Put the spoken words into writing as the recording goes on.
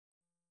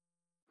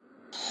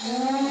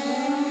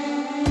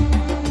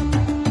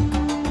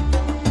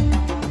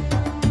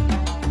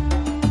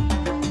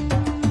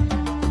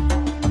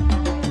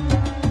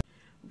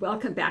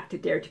Welcome back to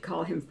Dare to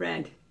Call Him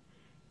Friend.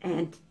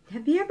 And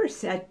have you ever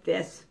said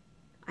this?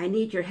 I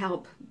need your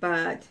help,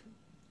 but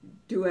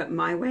do it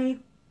my way?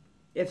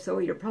 If so,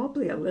 you're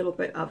probably a little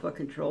bit of a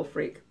control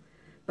freak.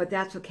 But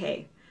that's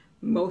okay.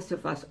 Most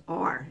of us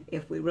are,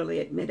 if we really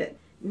admit it.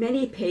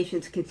 Many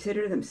patients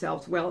consider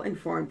themselves well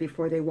informed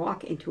before they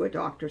walk into a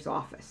doctor's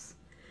office.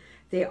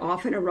 They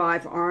often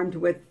arrive armed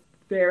with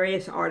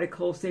various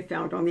articles they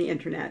found on the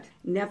internet.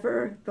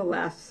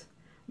 Nevertheless,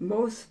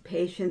 most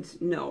patients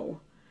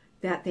know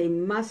that they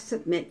must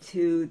submit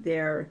to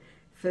their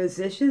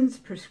physician's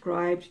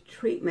prescribed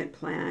treatment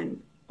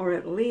plan, or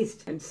at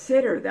least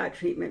consider that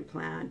treatment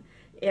plan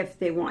if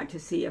they want to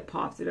see a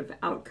positive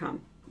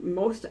outcome.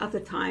 Most of the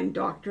time,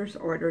 doctors'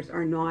 orders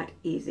are not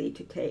easy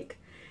to take.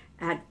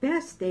 At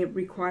best, they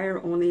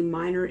require only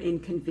minor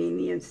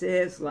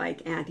inconveniences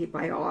like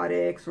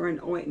antibiotics or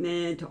an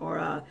ointment or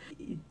a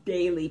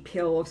daily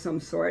pill of some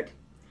sort.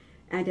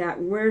 And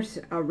at worst,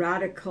 a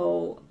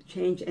radical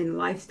change in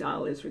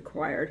lifestyle is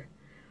required.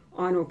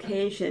 On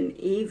occasion,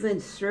 even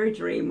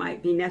surgery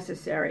might be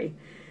necessary,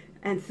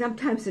 and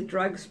sometimes the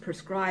drugs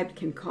prescribed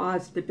can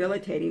cause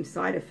debilitating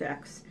side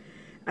effects.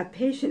 A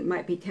patient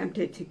might be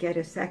tempted to get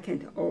a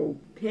second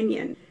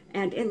opinion,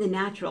 and in the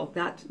natural,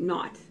 that's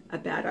not a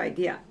bad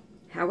idea.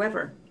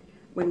 However,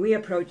 when we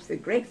approach the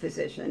great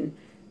physician,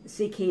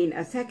 seeking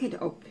a second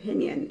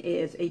opinion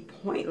is a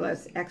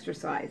pointless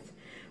exercise.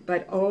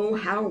 But oh,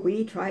 how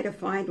we try to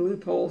find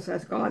loopholes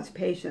as God's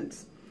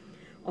patients.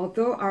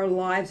 Although our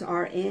lives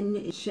are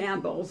in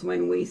shambles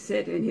when we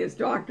sit in his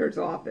doctor's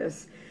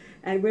office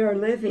and we are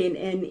living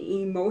in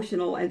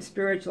emotional and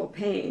spiritual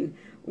pain,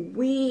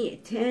 we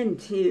tend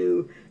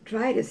to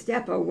try to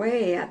step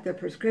away at the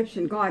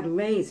prescription God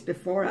lays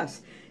before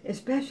us,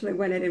 especially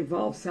when it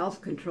involves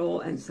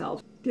self-control and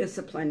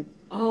self-discipline.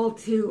 All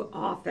too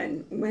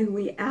often, when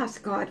we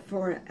ask God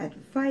for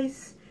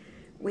advice,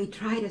 we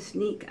try to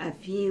sneak a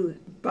few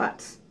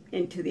buts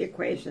into the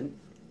equation.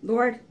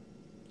 Lord,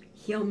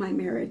 heal my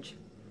marriage.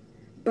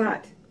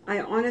 But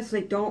I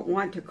honestly don't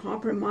want to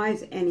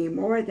compromise any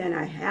more than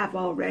I have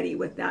already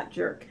with that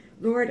jerk.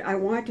 Lord, I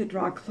want to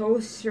draw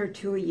closer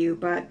to you,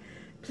 but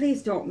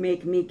please don't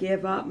make me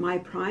give up my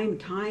prime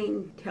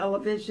time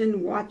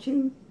television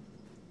watching.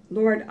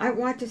 Lord, I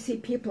want to see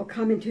people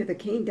come into the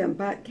kingdom,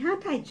 but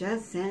can't I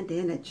just send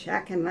in a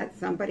check and let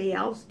somebody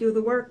else do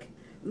the work?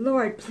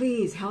 Lord,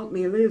 please help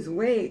me lose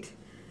weight.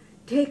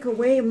 Take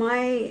away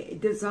my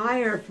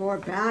desire for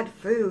bad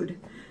food.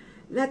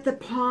 Let the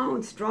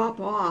pounds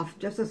drop off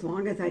just as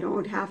long as I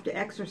don't have to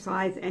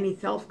exercise any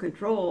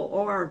self-control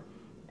or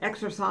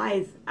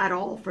exercise at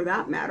all for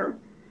that matter.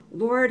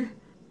 Lord,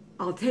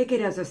 I'll take it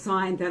as a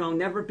sign that I'll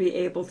never be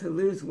able to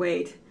lose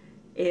weight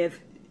if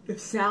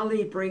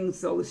Sally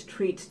brings those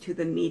treats to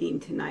the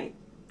meeting tonight.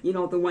 You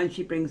know, the one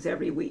she brings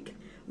every week.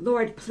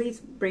 Lord, please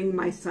bring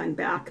my son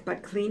back,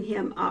 but clean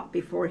him up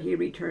before he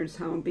returns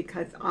home,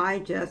 because I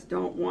just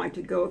don't want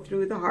to go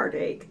through the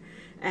heartache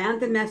and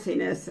the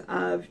messiness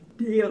of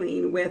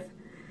dealing with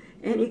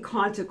any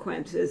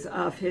consequences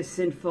of his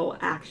sinful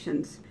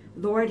actions.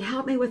 Lord,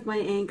 help me with my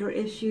anger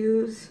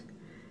issues,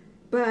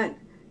 but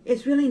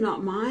it's really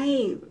not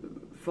my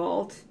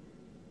fault.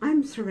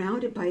 I'm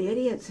surrounded by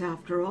idiots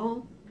after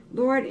all.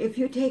 Lord, if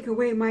you take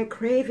away my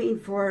craving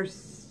for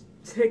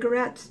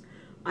cigarettes,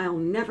 I'll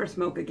never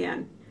smoke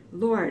again.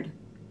 Lord,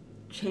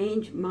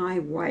 change my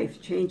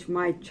wife, change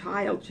my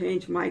child,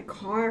 change my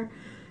car,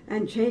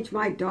 and change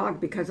my dog,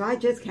 because I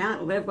just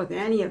can't live with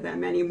any of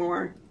them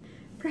anymore.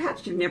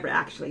 Perhaps you've never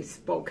actually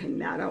spoken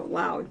that out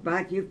loud,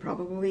 but you've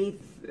probably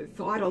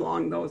thought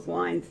along those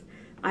lines.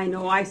 I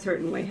know I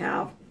certainly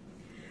have.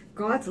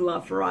 God's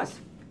love for us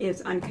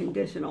is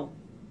unconditional.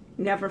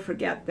 Never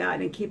forget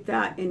that, and keep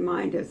that in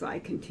mind as I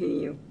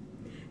continue.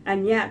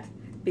 And yet,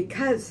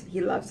 because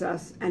he loves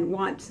us and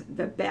wants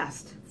the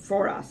best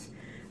for us,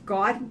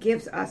 God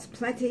gives us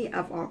plenty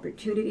of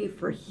opportunity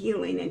for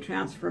healing and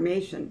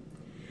transformation.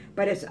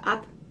 But it's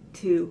up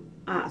to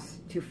us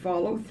to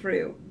follow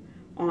through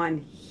on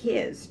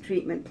his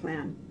treatment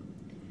plan.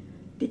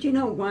 Did you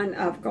know one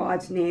of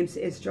God's names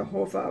is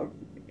Jehovah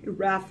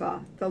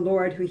Rapha, the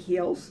Lord who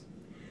heals?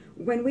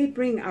 When we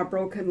bring our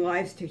broken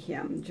lives to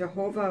him,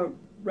 Jehovah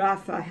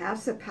Rapha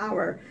has the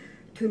power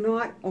to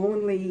not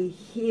only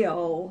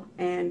heal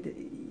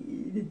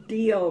and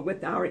deal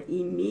with our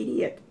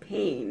immediate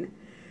pain,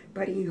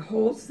 but he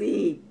holds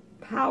the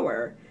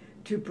power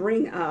to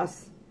bring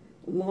us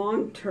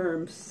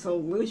long-term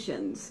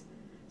solutions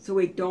so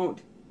we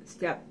don't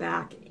step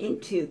back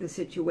into the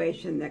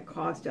situation that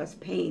caused us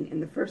pain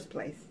in the first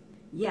place.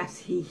 Yes,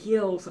 he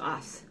heals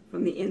us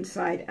from the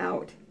inside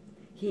out.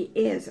 He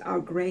is our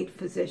great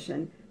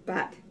physician,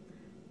 but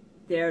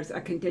there's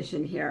a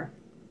condition here.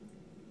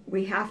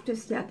 We have to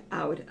step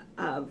out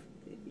of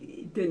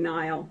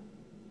denial.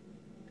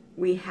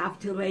 We have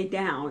to lay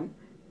down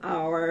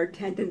our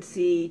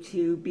tendency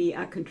to be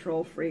a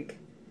control freak.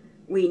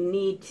 We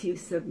need to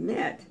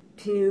submit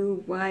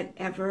to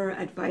whatever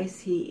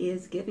advice he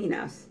is giving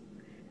us.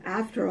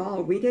 After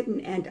all, we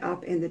didn't end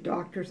up in the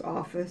doctor's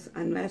office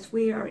unless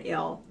we are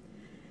ill.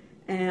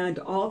 And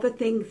all the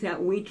things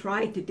that we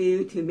tried to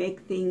do to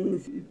make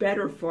things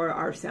better for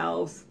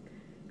ourselves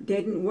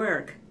didn't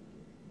work.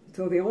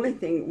 So the only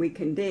thing we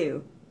can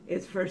do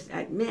is first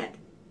admit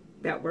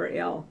that we're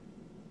ill.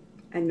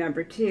 And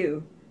number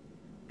two,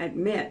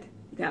 admit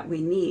that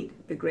we need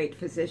the great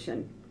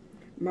physician.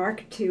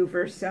 Mark 2,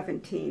 verse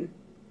 17.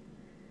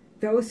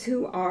 Those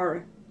who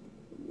are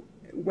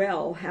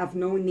well have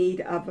no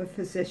need of a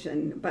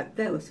physician, but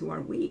those who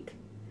are weak.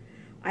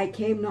 I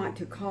came not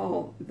to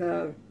call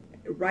the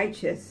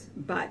righteous,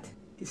 but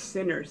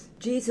sinners.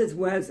 Jesus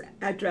was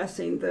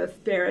addressing the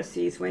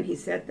Pharisees when he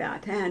said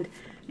that, and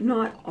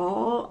not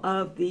all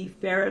of the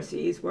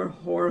Pharisees were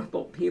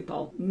horrible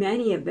people.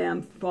 Many of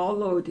them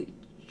followed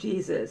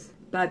Jesus,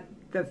 but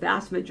the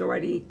vast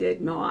majority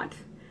did not.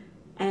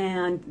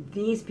 And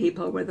these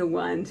people were the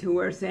ones who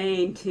were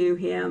saying to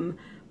him,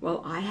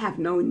 well, I have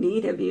no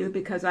need of you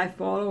because I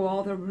follow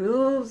all the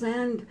rules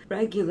and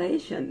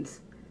regulations.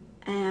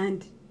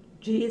 And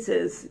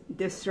Jesus,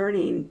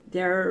 discerning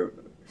their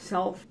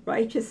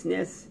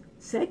self-righteousness,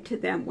 said to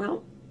them,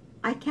 well,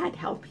 I can't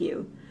help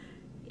you.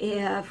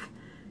 If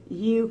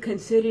you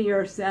consider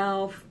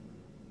yourself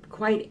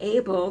quite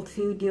able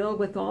to deal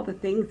with all the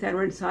things that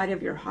are inside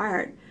of your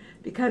heart,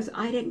 because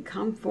I didn't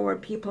come for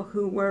people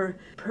who were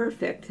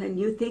perfect, and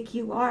you think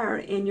you are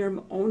in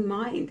your own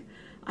mind.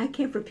 I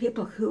came for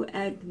people who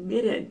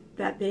admitted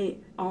that they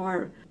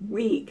are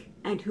weak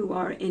and who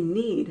are in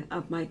need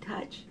of my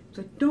touch.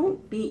 So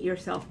don't beat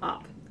yourself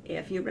up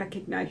if you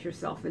recognize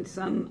yourself in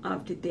some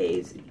of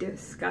today's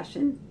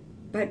discussion,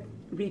 but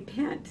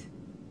repent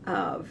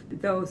of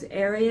those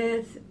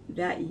areas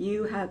that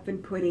you have been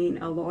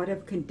putting a lot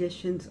of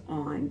conditions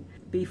on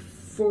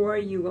before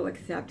you will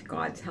accept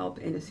God's help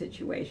in a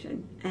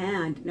situation.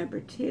 And number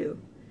two,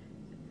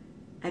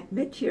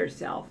 admit to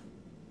yourself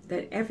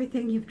that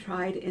everything you've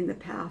tried in the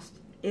past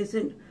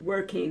isn't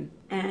working,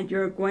 and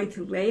you're going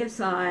to lay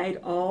aside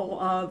all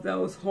of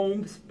those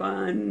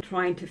homespun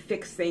trying to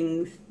fix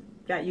things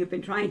that you've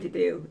been trying to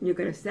do. You're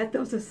going to set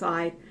those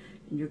aside,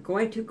 and you're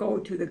going to go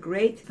to the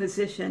great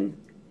physician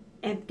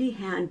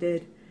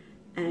empty-handed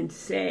and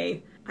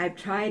say, I've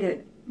tried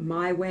it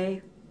my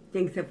way.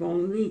 Things have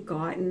only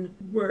gotten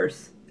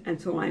worse,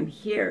 and so I'm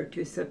here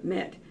to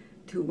submit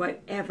to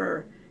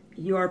whatever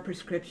your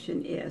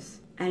prescription is.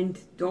 And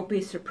don't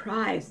be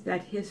surprised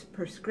that his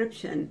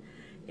prescription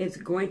is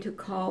going to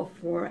call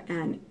for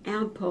an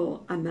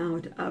ample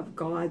amount of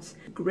God's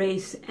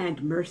grace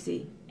and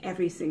mercy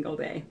every single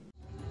day.